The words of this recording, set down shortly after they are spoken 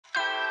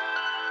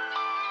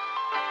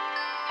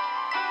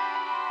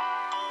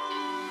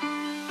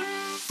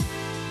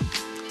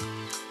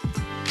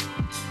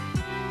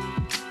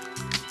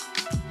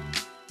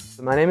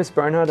My name is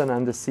Bernhard and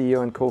I'm the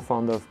CEO and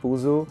co-founder of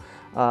Busuu.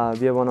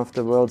 We are one of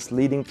the world's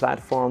leading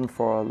platforms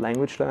for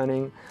language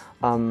learning.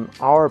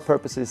 Our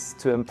purpose is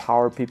to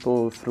empower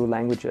people through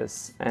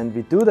languages, and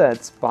we do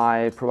that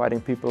by providing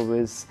people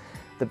with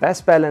the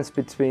best balance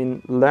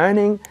between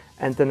learning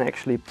and then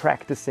actually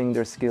practicing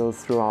their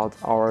skills throughout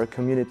our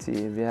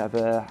community. We have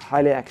a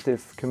highly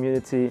active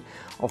community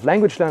of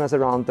language learners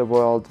around the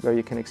world where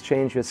you can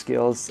exchange your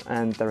skills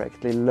and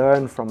directly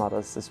learn from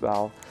others as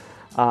well.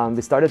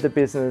 We started the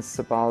business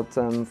about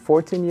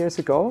 14 years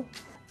ago,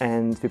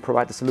 and we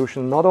provide the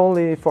solution not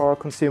only for our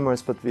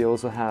consumers, but we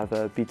also have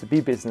a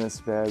B2B business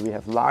where we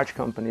have large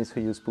companies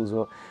who use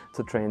Busuu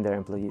to train their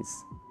employees.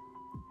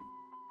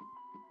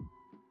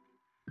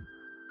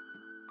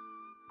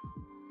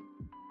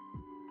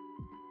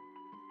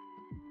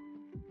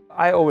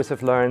 I always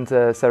have learned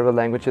several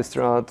languages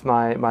throughout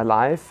my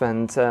life,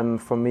 and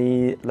for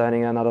me,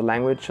 learning another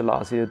language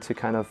allows you to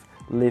kind of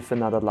live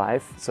another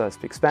life. So I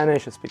speak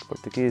Spanish, I speak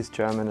Portuguese,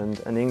 German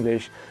and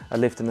English. I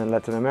lived in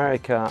Latin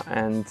America,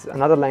 and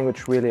another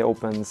language really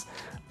opens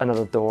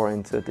another door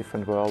into a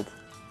different world.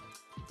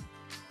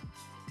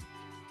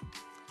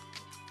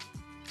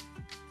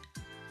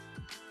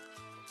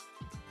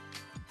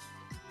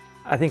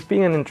 I think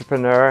being an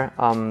entrepreneur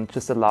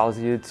just allows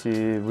you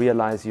to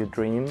realize your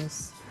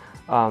dreams.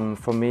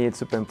 For me, it's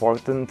super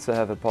important to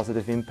have a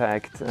positive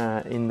impact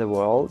in the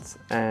world,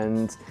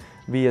 and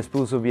we as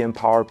Busuu, we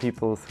empower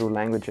people through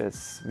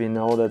languages. We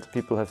know that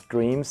people have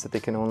dreams that they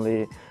can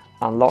only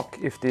unlock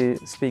if they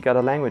speak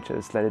other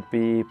languages. Let it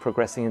be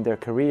progressing in their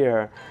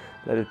career,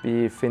 let it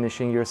be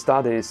finishing your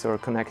studies or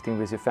connecting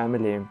with your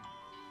family.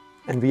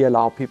 And we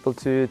allow people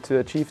to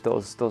achieve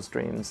those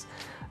dreams.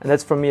 And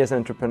that's, for me as an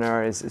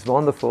entrepreneur, is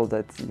wonderful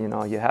that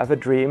you have a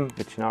dream,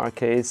 which in our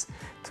case,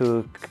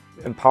 to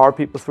empower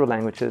people through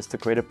languages, to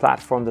create a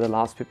platform that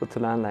allows people to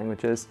learn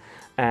languages,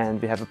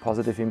 and we have a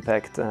positive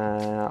impact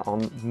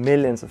on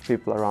millions of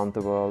people around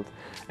the world.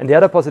 And the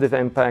other positive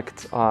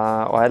impact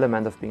or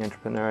element of being an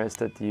entrepreneur is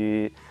that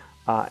you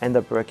end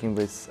up working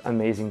with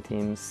amazing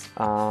teams.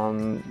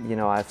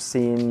 I've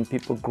seen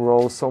people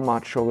grow so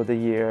much over the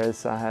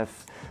years. I have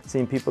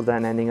seen people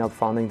then ending up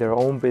founding their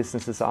own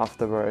businesses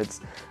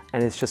afterwards,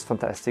 and it's just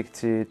fantastic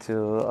to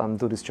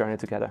do this journey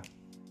together.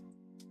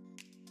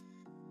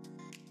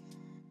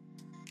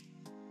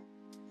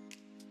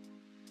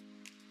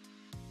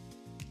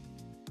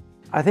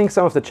 I think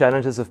some of the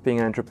challenges of being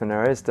an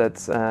entrepreneur is that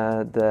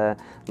the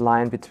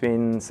line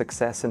between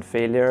success and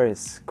failure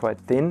is quite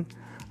thin.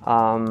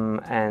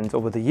 And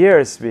over the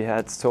years we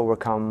had to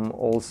overcome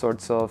all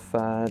sorts of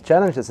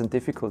challenges and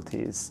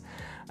difficulties.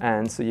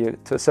 And so you're,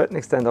 to a certain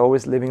extent,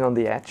 always living on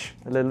the edge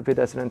a little bit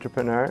as an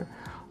entrepreneur.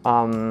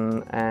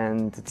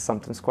 And it's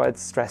sometimes quite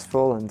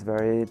stressful and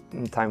very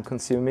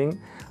time-consuming.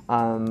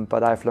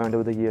 But I've learned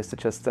over the years to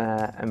just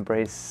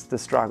embrace the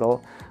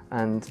struggle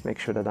and make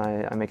sure that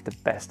I make the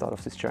best out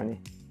of this journey.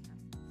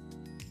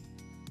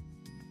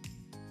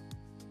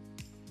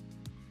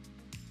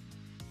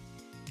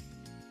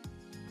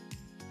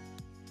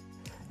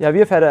 Yeah, we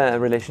have had a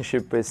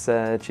relationship with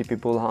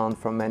GP Bullhound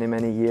for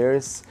many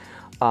years.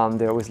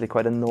 They're obviously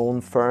quite a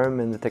known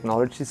firm in the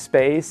technology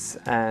space,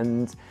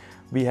 and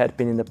we had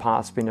been in the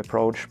past been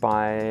approached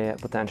by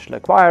potential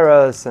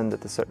acquirers, and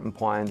at a certain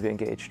point we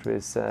engaged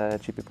with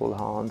GP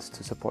Bullhound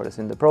to support us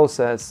in the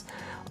process.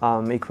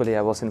 Equally,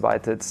 I was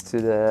invited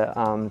to the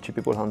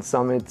GP Bullhound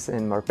Summit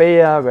in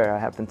Marbella, where I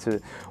happened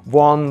to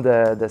won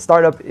the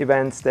startup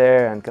events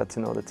there and got to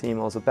know the team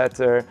also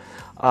better.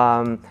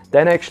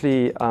 Then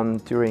actually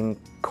during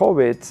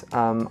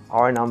COVID,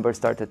 our numbers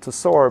started to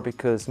soar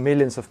because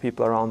millions of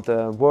people around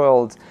the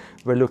world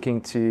were looking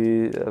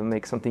to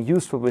make something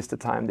useful with the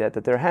time they had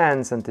at their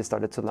hands, and they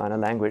started to learn a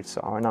language.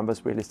 So our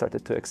numbers really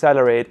started to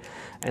accelerate.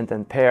 And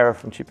then Per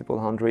from GP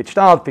Bullhound reached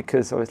out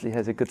because obviously he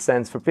has a good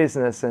sense for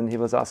business, and he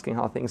was asking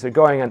how things are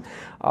going. And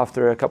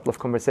after a couple of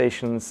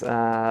conversations,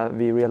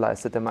 we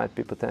realized that there might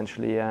be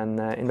potentially an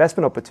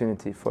investment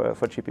opportunity for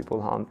GP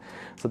Bullhound.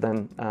 So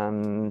then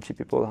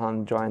GP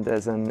Bullhound joined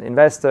as an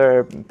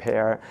investor,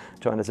 Per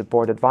joined as a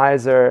board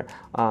advisor,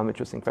 which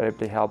was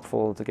incredibly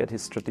helpful to get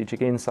his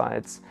strategic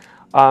insights.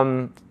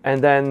 And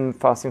then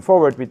fasting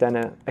forward, we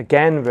then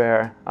again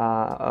were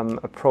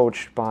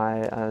approached by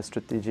a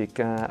strategic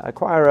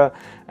acquirer,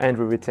 and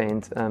we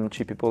retained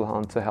GP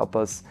Bullhound to help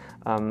us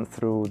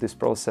through this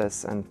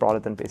process, and brought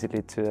it then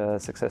basically to a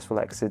successful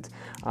exit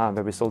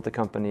where we sold the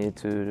company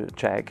to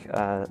Chegg,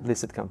 a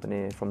listed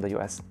company from the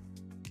US.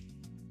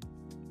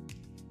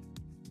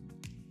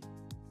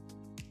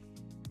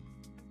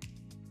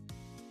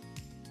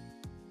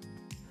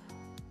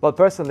 Well,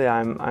 personally,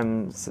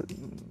 I'm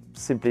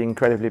simply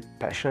incredibly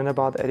passionate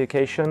about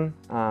education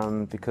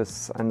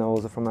because I know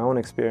also from my own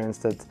experience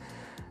that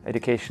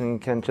education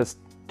can just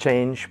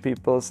change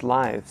people's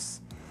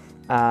lives.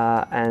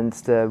 And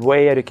the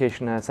way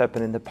education has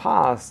happened in the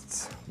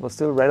past was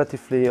still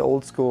relatively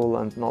old school,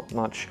 and not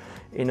much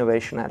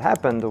innovation had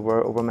happened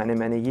over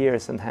many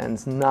years. And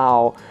hence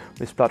now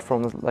with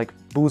platforms like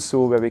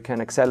Busuu, where we can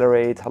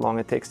accelerate how long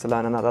it takes to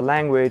learn another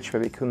language,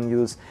 where we can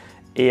use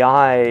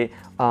AI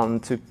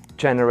to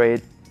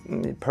generate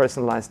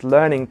personalized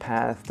learning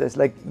path. There's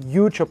like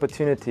huge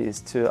opportunities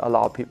to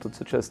allow people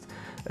to just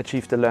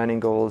achieve the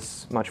learning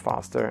goals much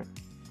faster.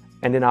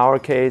 And in our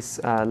case,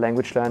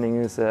 language learning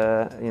is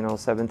a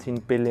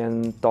 $17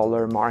 billion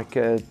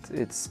market.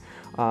 It's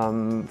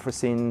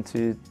foreseen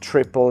to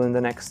triple in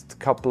the next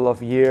couple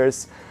of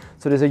years.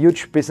 So there's a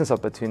huge business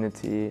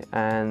opportunity,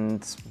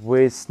 and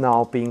with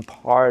now being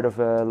part of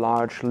a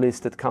large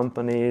listed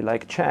company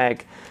like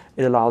Chegg,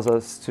 it allows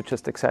us to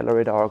just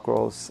accelerate our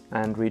growth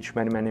and reach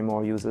many, many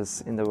more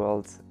users in the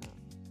world.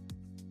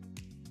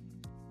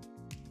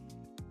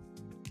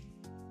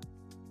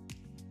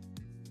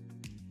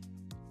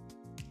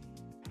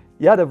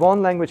 Yeah, the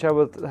one language I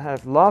would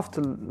have loved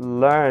to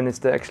learn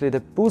is actually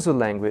the Busuu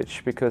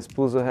language, because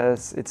Busuu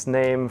has its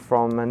name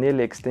from a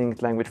nearly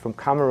extinct language from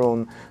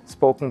Cameroon,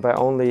 spoken by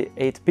only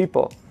 8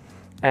 people.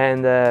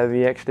 And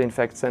we actually, in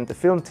fact, sent a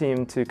film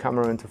team to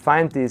Cameroon to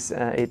find these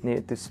 8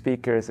 native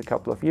speakers a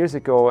couple of years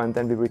ago, and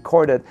then we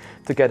recorded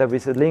together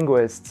with a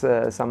linguist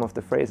some of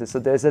the phrases. So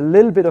there's a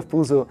little bit of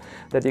Busuu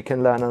that you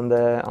can learn on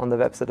the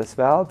website as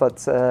well.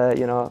 But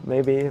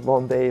maybe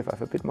one day, if I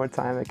have a bit more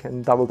time, I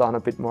can double down a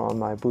bit more on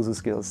my Busuu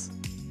skills.